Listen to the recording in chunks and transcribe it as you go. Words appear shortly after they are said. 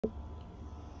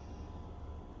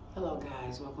Hello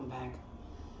guys, welcome back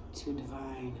to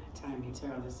Divine Timing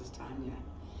Tarot. This is Tanya.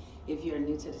 If you're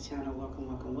new to the channel, welcome,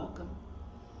 welcome, welcome.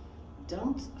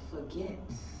 Don't forget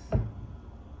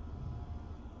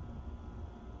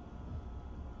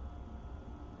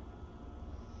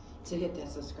to hit that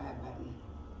subscribe button.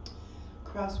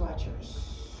 Cross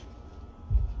watchers,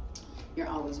 you're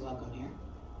always welcome here.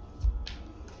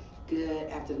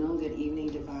 Good afternoon, good evening,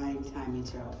 Divine Timing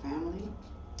Tarot family.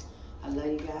 I love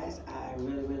you guys. I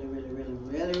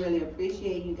really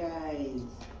appreciate you guys.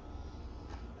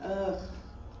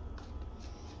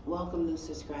 Welcome new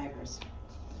subscribers.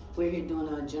 We're here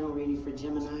doing a general reading for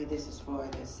Gemini. This is for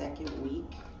the second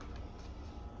week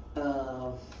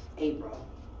of April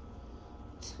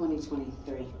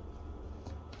 2023.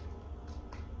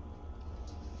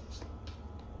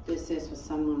 This is for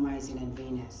Sun, Moon, Rising, and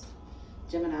Venus.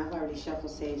 Gemini, I've already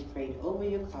shuffled, sage, prayed over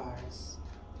your cards.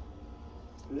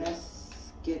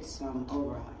 Let's get some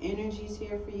overall energies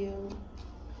here for you.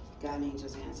 God,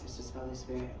 angels, ancestors, Holy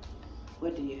Spirit.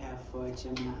 What do you have for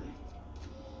Gemini?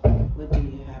 What do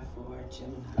you have for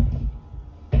Gemini?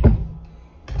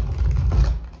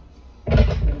 What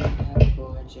do you have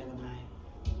for Gemini?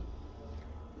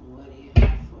 What do you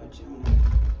have for Gemini?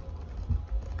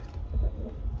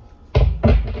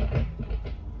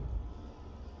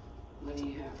 What do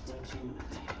you have for Gemini?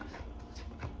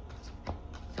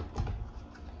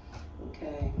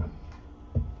 Okay.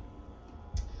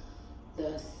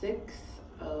 The Six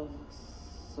of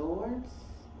Swords.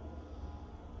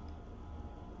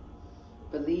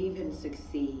 Believe and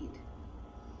succeed.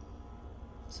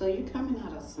 So you're coming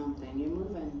out of something.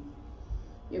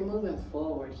 You're moving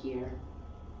forward here.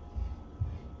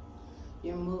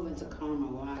 You're moving to calmer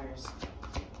waters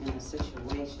in a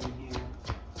situation here.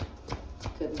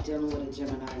 Could be dealing with a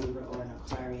Gemini, Libra, or an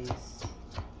Aquarius.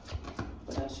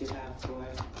 What else you have for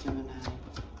Gemini?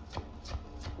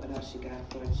 What else you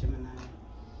got for Gemini?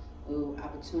 Ooh,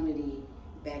 opportunity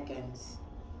beckons.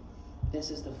 This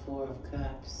is the Four of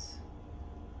Cups.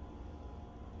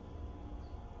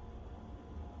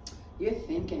 You're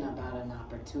thinking about an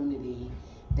opportunity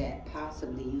that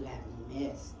possibly you have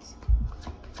missed.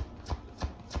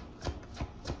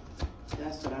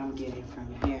 That's what I'm getting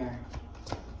from here.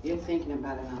 You're thinking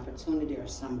about an opportunity or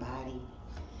somebody.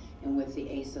 And with the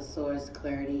Ace of Swords,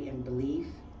 clarity and belief.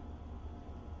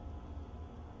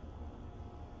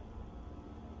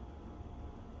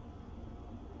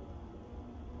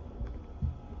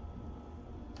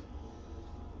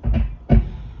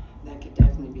 That could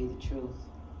definitely be the truth.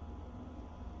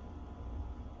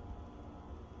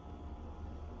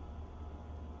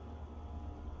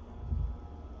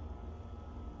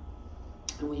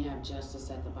 And we have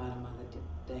Justice at the bottom of the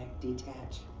deck,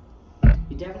 detach.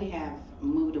 You definitely have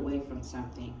moved away from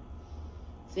something.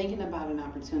 Thinking about an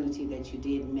opportunity that you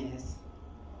did miss.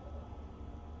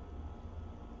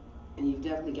 And you've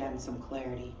definitely gotten some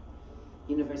clarity.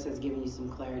 Universe has given you some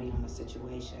clarity on the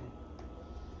situation.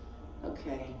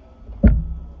 Okay.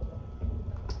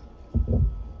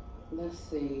 Let's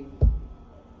see.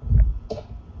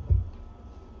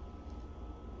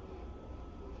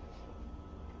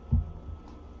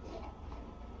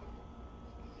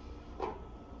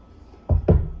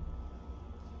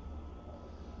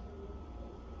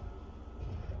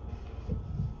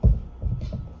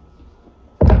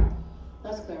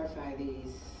 Let's clarify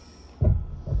these.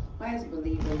 Why is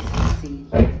believe and succeed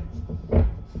here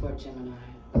for Gemini?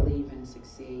 Believe and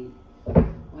succeed.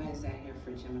 Why is that here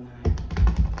for Gemini?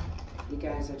 You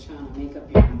guys are trying to make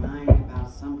up your mind about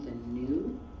something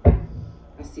new.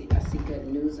 I see good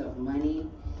news of money,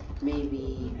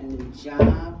 maybe a new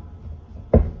job.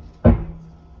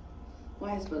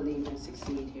 Why is believe and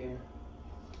succeed here?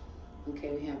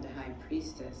 Okay, we have the High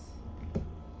Priestess.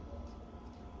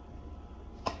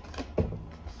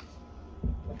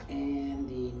 And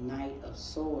the Knight of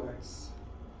Swords.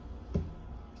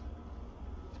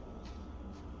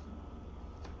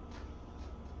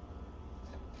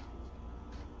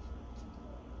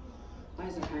 Why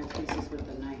is the High Priestess with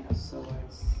the Knight of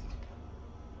Swords?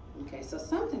 Okay, so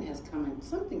something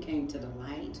came to the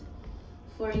light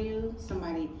for you.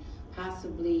 Somebody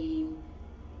possibly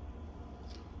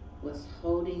was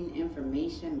holding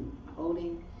information,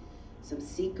 holding some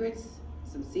secrets.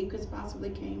 Some secrets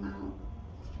possibly came out.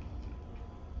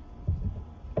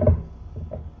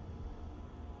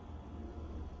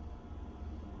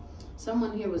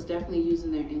 Someone here was definitely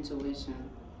using their intuition.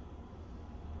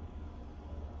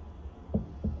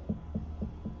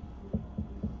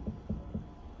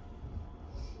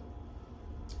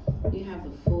 You have the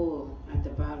Fool at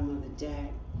the bottom of the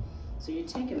deck. So you're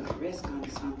taking a risk on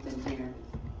something here.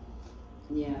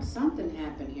 Yeah, something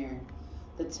happened here.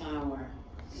 The Tower.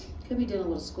 Could be dealing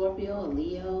with a Scorpio, a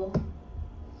Leo,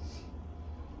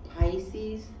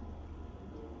 Pisces.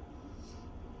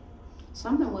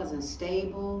 Something wasn't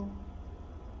stable.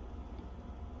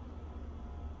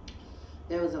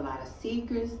 There was a lot of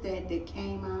secrets that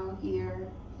came out here.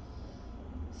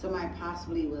 Somebody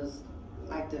possibly was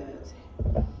like to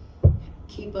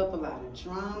keep up a lot of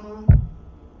drama.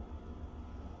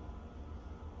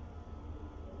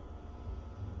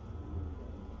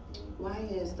 Why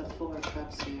is the Four of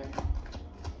Cups here?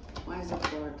 Why is the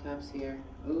Four of Cups here?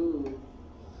 Ooh,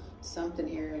 something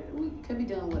here. We could be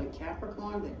dealing with a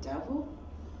Capricorn, the devil.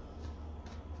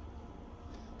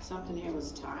 Something here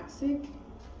was toxic.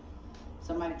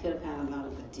 Somebody could have had a lot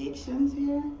of addictions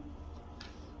here.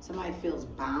 Somebody feels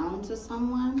bound to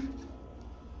someone.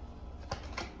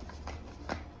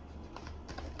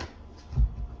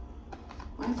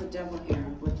 Why is the devil here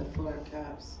with the Four of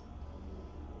Cups?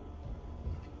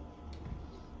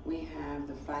 We have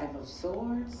the Five of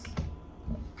Swords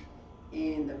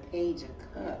and the Page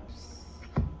of Cups.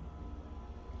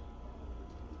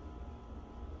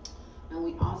 And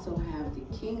we also have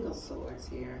the King of Swords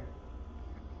here.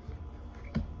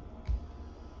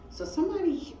 So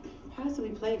somebody possibly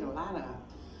played a lot of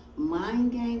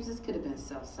mind games. This could have been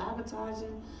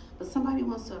self-sabotaging, but somebody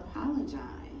wants to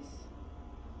apologize.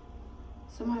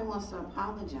 Somebody wants to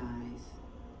apologize.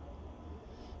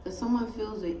 Because someone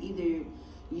feels that either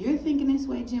you're thinking this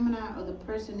way, Gemini, or the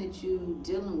person that you're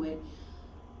dealing with,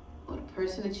 or the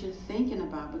person that you're thinking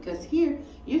about. Because here,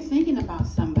 you're thinking about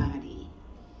somebody.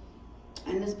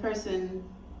 And this person,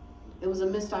 it was a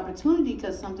missed opportunity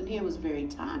because something here was very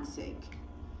toxic.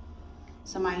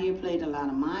 Somebody here played a lot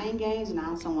of mind games.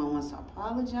 Now someone wants to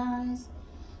apologize,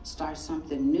 start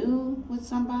something new with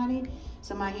somebody.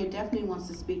 Somebody here definitely wants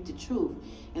to speak the truth.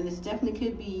 And this definitely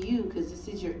could be you because this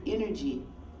is your energy.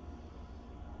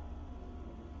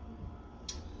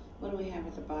 What do we have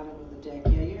at the bottom of the deck?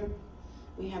 Yeah,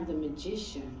 we have the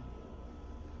Magician.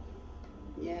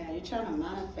 Yeah, you're trying to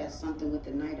manifest something with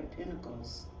the Knight of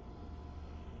Pentacles.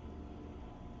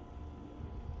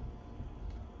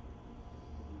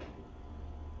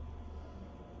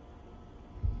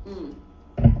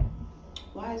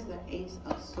 Why is the Ace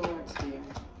of Swords here?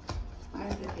 Why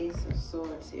is the Ace of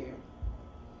Swords here?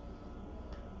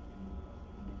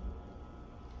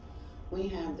 We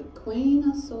have the Queen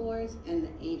of Swords and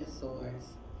the Eight of Swords.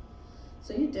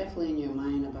 So you're definitely in your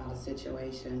mind about a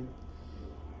situation.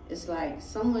 It's like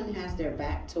someone has their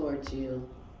back towards you.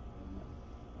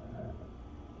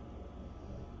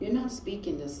 You're not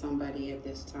speaking to somebody at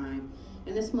this time.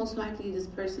 And it's most likely this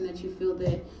person that you feel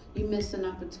that you missed an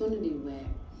opportunity with.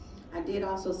 I did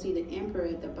also see the Emperor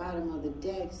at the bottom of the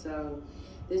deck. So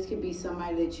this could be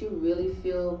somebody that you really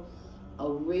feel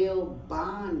a real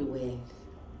bond with.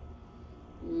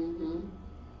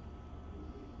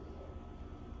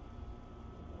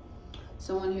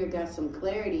 Someone here got some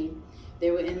clarity.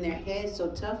 They were in their head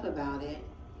so tough about it.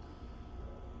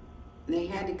 They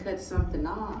had to cut something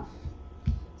off.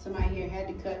 Somebody here had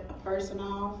to cut a person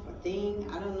off, a thing,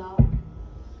 I don't know.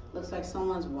 Looks like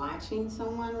someone's watching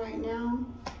someone right now.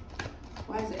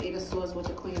 Why is the Eight of Swords with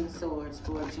the Queen of Swords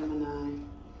for Gemini?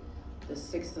 The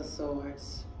Six of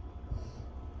Swords.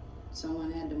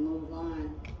 Someone had to move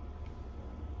on.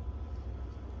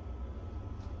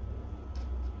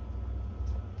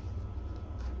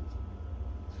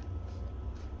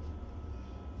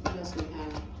 What else we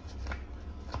have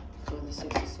for the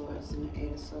Six of Swords and the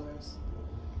Eight of Swords?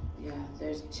 Yeah,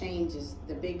 there's changes.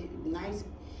 The big, nice,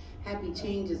 happy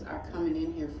changes are coming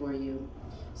in here for you.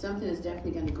 Something is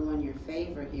definitely going to go in your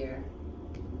favor here.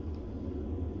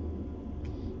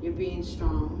 You're being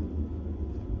strong.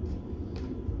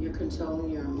 You're controlling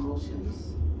your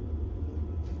emotions.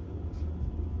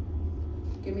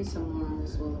 Give me some more on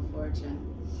this Wheel of Fortune.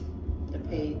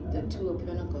 The Two of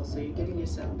Pentacles. So you're getting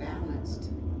yourself balanced.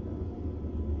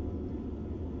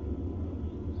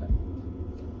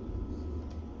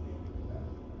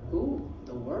 Ooh,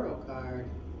 the World card.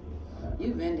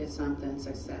 You've ended something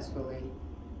successfully.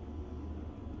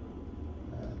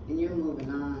 And you're moving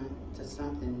on to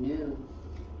something new.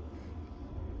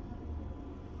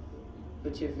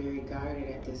 But you're very guarded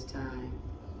at this time.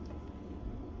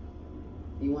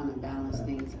 You want to balance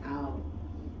things out.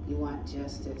 You want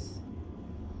justice.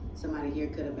 Somebody here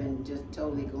could have been just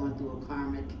totally going through a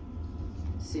karmic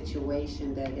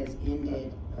situation that has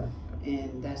ended.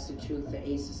 And that's the truth. The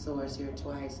Ace of Swords here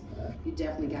twice. You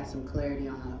definitely got some clarity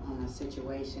on a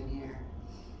situation here.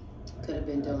 Could have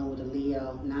been dealing with a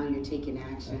Leo. Now you're taking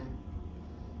action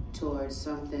towards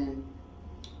something.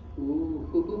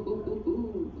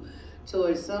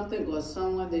 Towards something or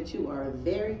someone that you are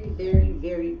very, very,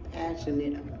 very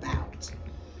passionate about.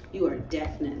 You are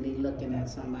definitely looking at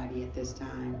somebody at this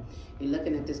time. You're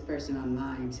looking at this person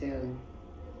online too.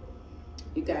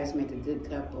 You guys make a good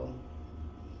couple.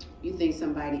 You think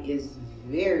somebody is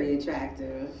very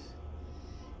attractive.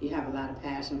 You have a lot of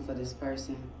passion for this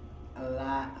person. A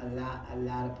lot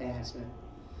of passion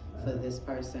for this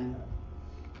person.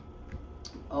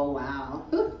 Oh, wow.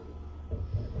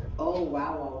 Oh,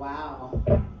 wow.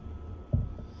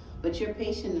 But you're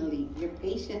patiently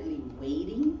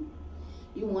waiting.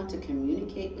 You want to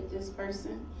communicate with this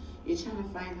person. You're trying to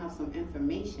find out some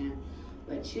information.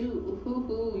 But you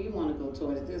want to go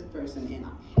towards this person in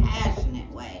a passionate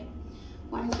way.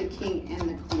 Why is the king and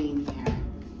the queen here?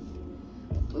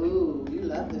 Ooh, you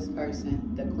love this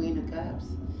person. The Queen of Cups.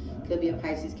 Could be a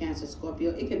Pisces, Cancer,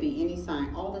 Scorpio. It could be any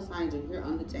sign. All the signs are here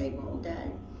on the table,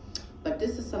 okay? But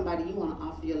this is somebody you want to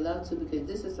offer your love to, because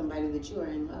this is somebody that you are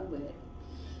in love with.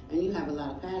 And you have a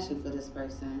lot of passion for this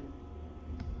person.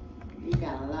 You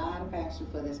got a lot of passion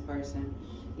for this person.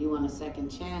 You want a second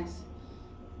chance.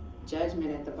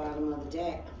 Judgment at the bottom of the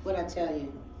deck. What'd I tell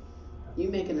you? You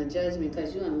making a judgment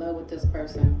because you're in love with this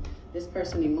person. This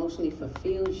person emotionally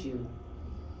fulfills you.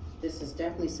 This is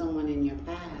definitely someone in your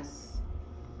past.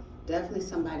 Definitely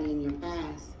somebody in your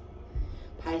past.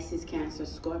 Pisces, Cancer,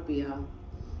 Scorpio.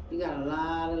 You got a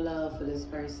lot of love for this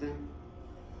person.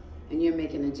 And you're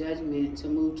making a judgment to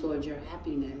move towards your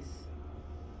happiness.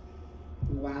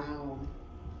 Wow.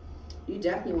 You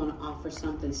definitely want to offer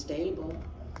something stable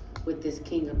with this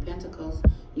King of Pentacles.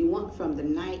 You want from the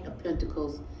Knight of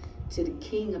Pentacles to the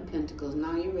King of Pentacles.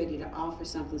 Now you're ready to offer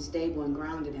something stable and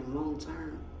grounded and long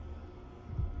term.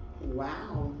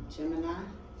 Wow, Gemini.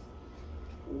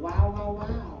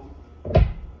 Wow.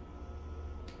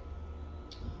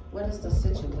 What is the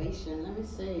situation? Let me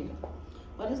see.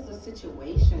 What is the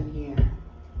situation here?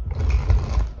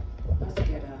 Let's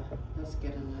get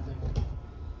another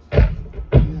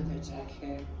deck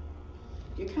here.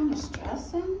 You're kind of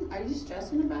stressing? Are you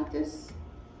stressing about this?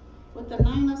 With the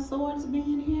Nine of Swords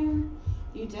being here,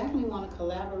 you definitely want to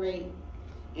collaborate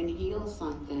and heal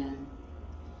something.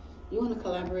 You want to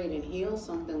collaborate and heal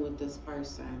something with this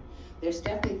person. There's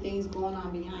definitely things going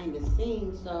on behind the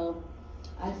scenes, so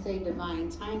I say divine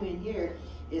timing here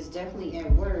is definitely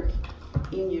at work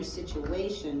in your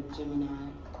situation, Gemini.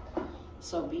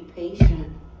 So be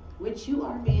patient, which you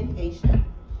are being patient.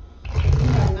 You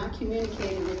have not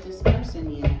communicated with this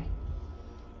person yet.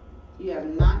 You have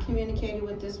not communicated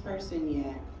with this person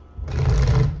yet.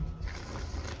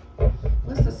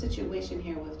 What's the situation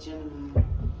here with Gemini?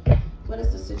 What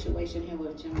is the situation here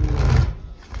with Gemini?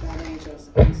 God, angels,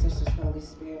 ancestors, Holy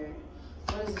Spirit.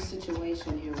 What is the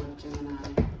situation here with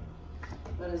Gemini?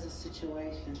 What is the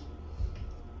situation?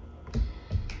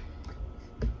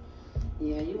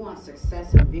 Yeah, you want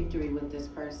success and victory with this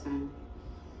person.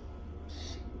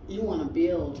 You want to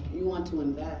build. You want to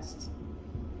invest.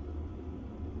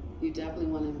 You definitely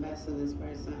want to invest in this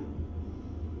person.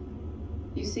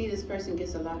 You see this person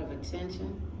gets a lot of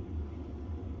attention.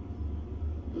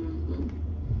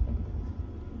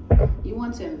 You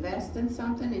want to invest in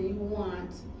something and you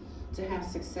want to have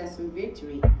success and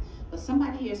victory. But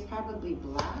somebody here is probably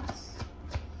blocked.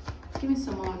 Give me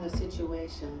some more on the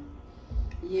situation.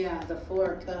 Yeah, the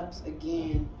Four of Cups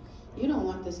again. You don't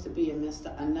want this to be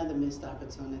another missed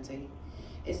opportunity.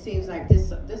 It seems like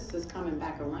this is coming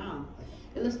back around.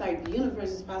 It looks like the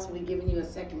universe is possibly giving you a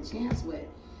second chance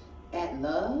at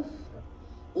love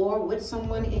or with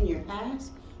someone in your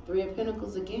past. Three of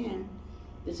Pentacles again.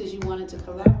 This is you wanted to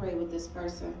collaborate with this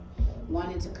person,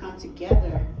 wanting to come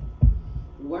together,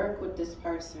 work with this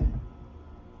person.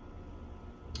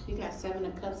 You got Seven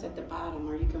of Cups at the bottom.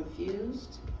 Are you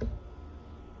confused?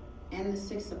 And the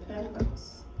Six of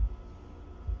Pentacles.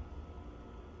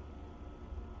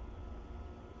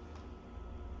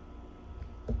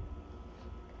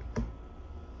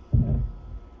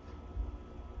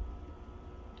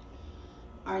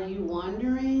 Are you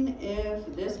wondering if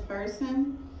this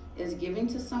person is giving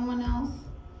to someone else?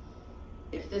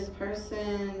 If this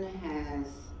person has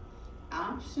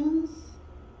options?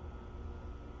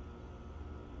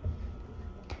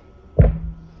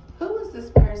 Who is this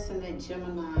person that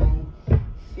Gemini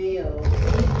feels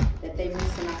that they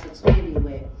miss an opportunity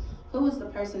with? Who is the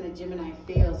person that Gemini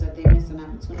feels that they miss an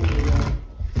opportunity with?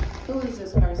 Who is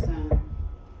this person?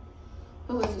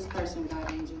 Who is this person, God,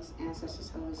 angels, ancestors,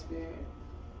 Holy Spirit?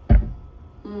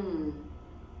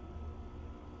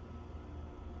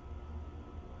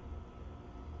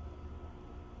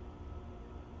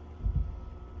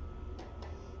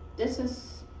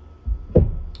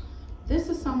 This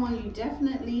is someone you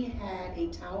definitely had a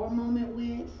tower moment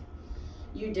with.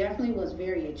 You definitely was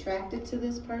very attracted to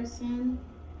this person.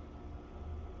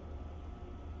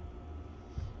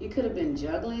 You could have been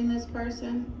juggling this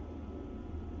person.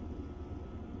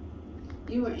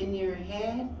 You were in your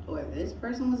head, or this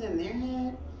person was in their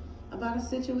head about a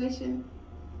situation.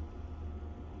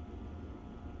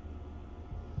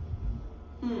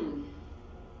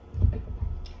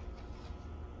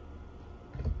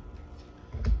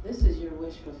 This is your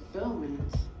wish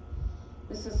fulfillment.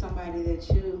 This is somebody that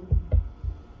you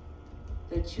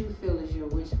feel is your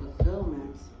wish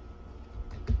fulfillment.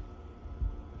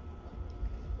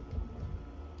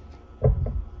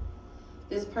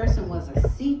 This person was a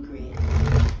secret.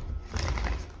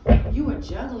 You were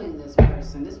juggling this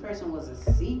person. This person was a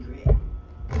secret.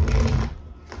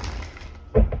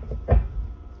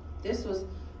 This was,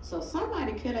 so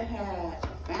somebody could have had a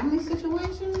family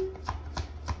situation.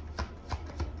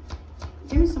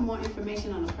 Give me some more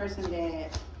information on the person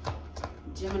that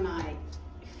Gemini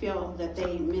feel that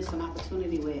they missed an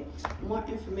opportunity with. More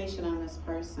information on this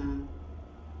person.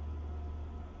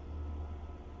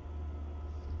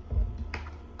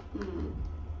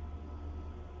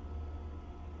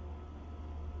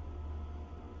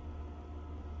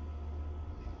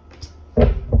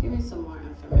 Give me some more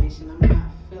information. I'm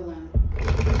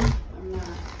not.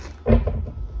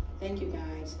 Thank you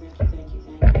guys. Thank you.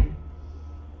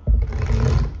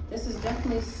 This is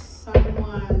definitely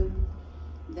someone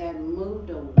that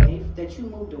you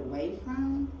moved away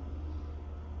from.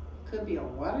 Could be a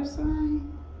water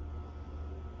sign.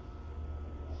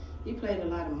 You played a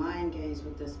lot of mind games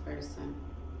with this person.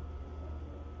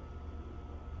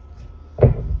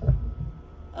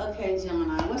 Okay,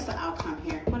 Gemini, what's the outcome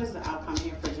here? What is the outcome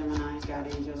here for Gemini? God,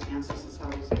 angels, ancestors,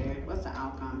 Holy Spirit. What's the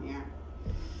outcome here?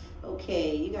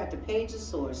 Okay, you got the Page of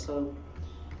Swords. So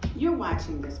you're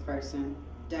watching this person,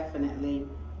 definitely.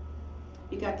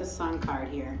 You got the Sun card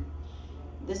here.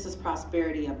 This is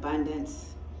prosperity,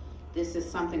 abundance. This is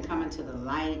something coming to the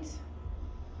light.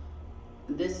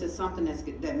 This is something that's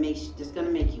going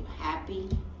to make you happy.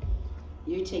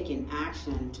 You're taking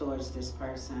action towards this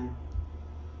person.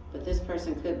 But this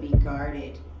person could be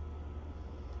guarded.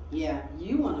 Yeah,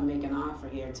 you want to make an offer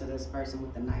here to this person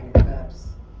with the Knight of Cups.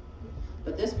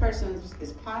 But this person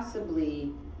is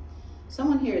possibly,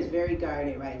 someone here is very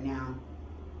guarded right now.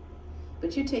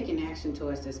 But you're taking action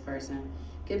towards this person.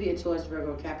 Could be a Taurus,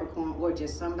 Virgo, Capricorn, or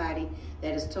just somebody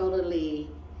that is totally,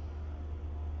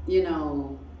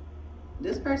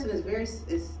 this person is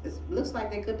it looks like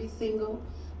they could be single.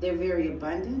 They're very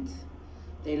abundant.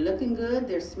 They're looking good.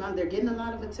 They're getting a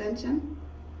lot of attention.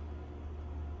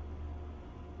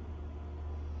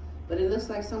 But it looks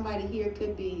like somebody here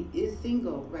is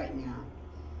single right now.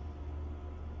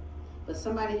 But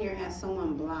somebody here has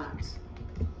someone blocked.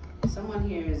 Someone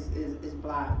here is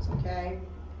blocked, okay?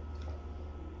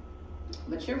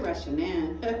 But you're rushing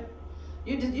in.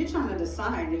 You're trying to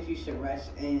decide if you should rush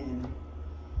in.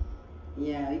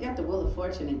 Yeah, you got the Wheel of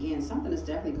Fortune again. Something is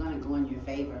definitely going to go in your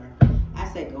favor. I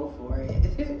say go for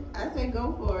it. I say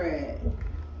go for it.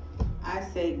 I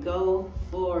say go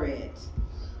for it.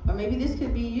 Or maybe this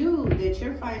could be you, that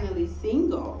you're finally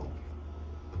single.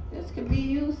 This could be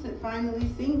you finally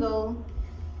single.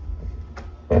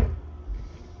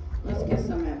 Let's get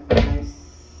some advice.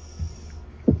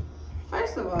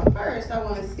 First of all, I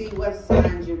want to see what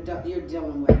signs you're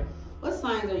dealing with. What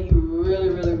signs are you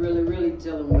really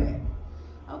dealing with?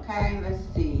 Okay, let's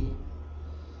see.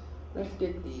 Let's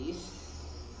get these.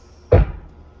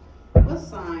 What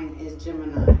sign is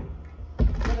Gemini?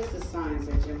 What is the signs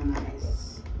that Gemini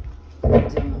is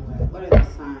dealing with? What are the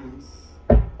signs?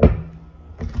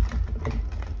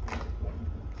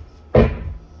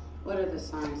 What are the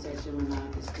signs that Gemini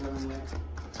is dealing with?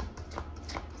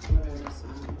 What are the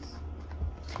signs?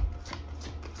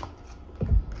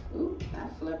 Ooh,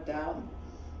 that flipped out.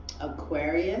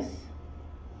 Aquarius.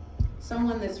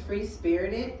 Someone that's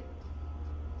free-spirited.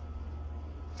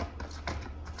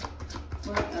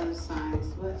 What other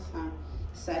signs? What sign?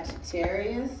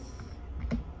 Sagittarius.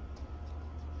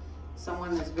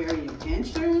 Someone that's very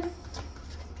adventurous.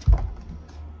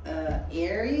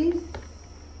 Aries.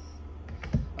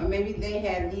 Or maybe they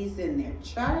have these in their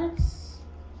charts.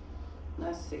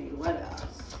 Let's see, what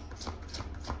else?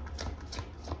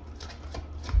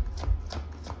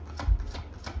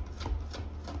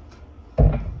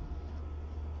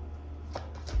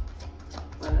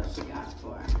 What else you got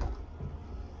for?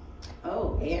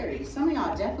 Oh, Aries. Some of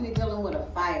y'all definitely dealing with a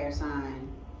fire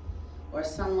sign. Or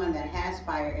someone that has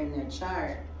fire in their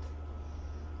chart.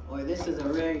 Or this is a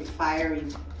very fiery,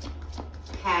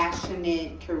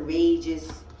 passionate,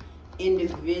 courageous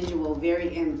individual,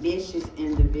 very ambitious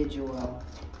individual.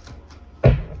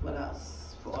 What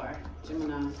else for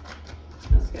Gemini?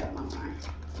 Let's get one more.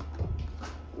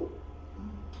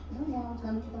 No, y'all,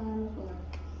 come to the floor.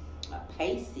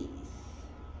 Pisces.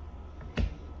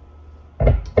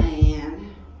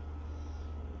 And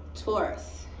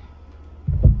Taurus.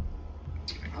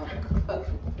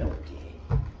 Okay.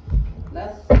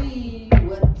 Let's see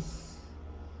what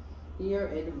your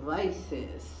advice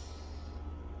is.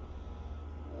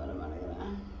 What am I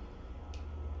gonna?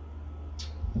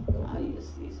 I'll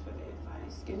use these for the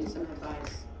advice. Give me some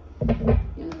advice.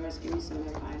 Universe, give me some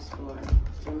advice for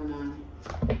Gemini.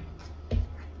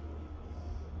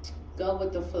 Go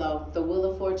with the flow. The Wheel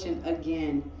of Fortune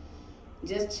again.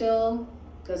 Just chill,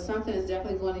 because something is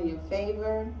definitely going in your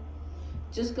favor.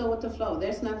 Just go with the flow.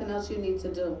 There's nothing else you need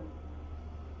to do.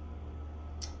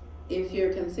 If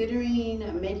you're considering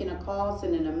making a call,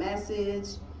 sending a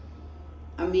message,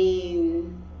 I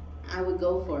mean, I would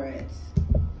go for it.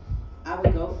 I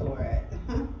would go for it.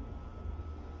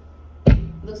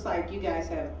 Looks like you guys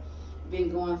have been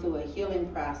going through a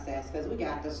healing process, because we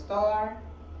got the Star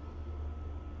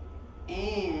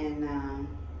and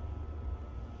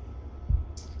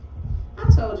I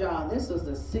told y'all this was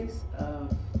the Six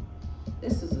of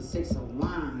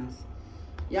Wands.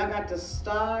 Y'all got the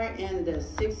Star and the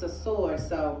Six of Swords.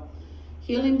 So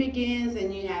healing begins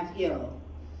and you have healed.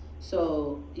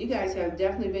 So you guys have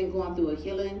definitely been going through a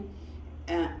healing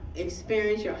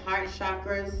experience. Your heart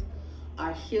chakras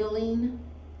are healing.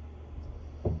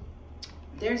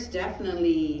 There's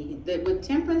definitely, with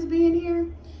Temperance being here,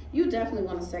 you definitely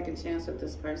want a second chance with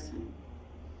this person.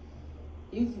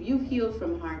 You've healed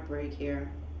from heartbreak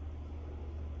here.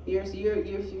 You're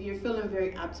feeling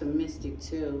very optimistic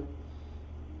too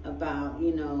about,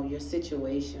 you know, your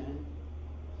situation.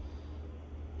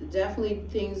 Definitely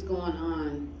things going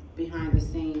on behind the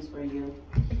scenes for you.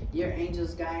 Your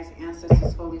angels, guides,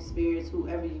 ancestors, Holy Spirits,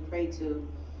 whoever you pray to,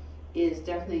 is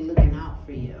definitely looking out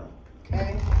for you.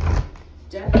 Okay?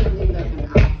 Definitely looking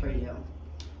out for you.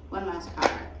 One last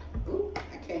card. Ooh,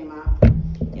 that came out.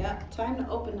 Yep, time to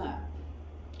open up.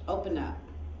 Open up.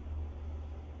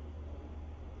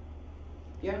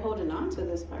 You're holding on to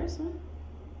this person.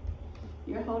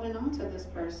 You're holding on to this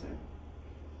person.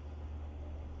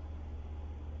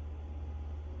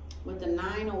 With the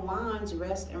Nine of Wands,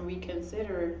 rest and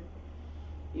reconsider.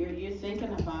 You're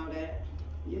thinking about it.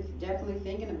 You're definitely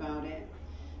thinking about it.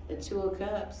 The Two of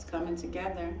Cups coming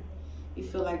together. You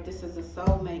feel like this is a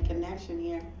soulmate connection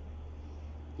here.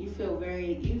 You feel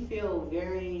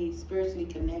very spiritually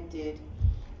connected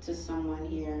to someone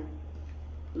here.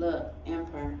 Look,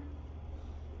 Emperor.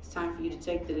 It's time for you to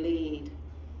take the lead.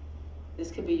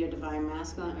 This could be your divine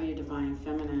masculine or your divine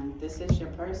feminine. This is your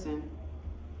person.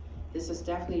 This is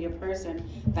definitely your person.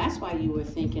 That's why you were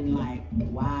thinking like,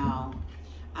 wow,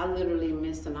 I literally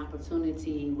missed an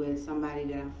opportunity with somebody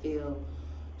that I feel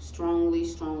strongly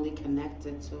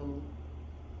connected to.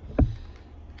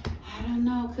 I don't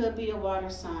know, could be a water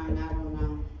sign, I don't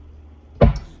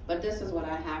know. But this is what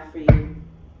I have for you,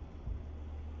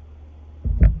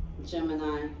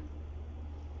 Gemini.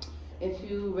 If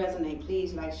you resonate,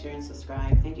 please like, share, and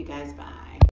subscribe. Thank you guys, bye.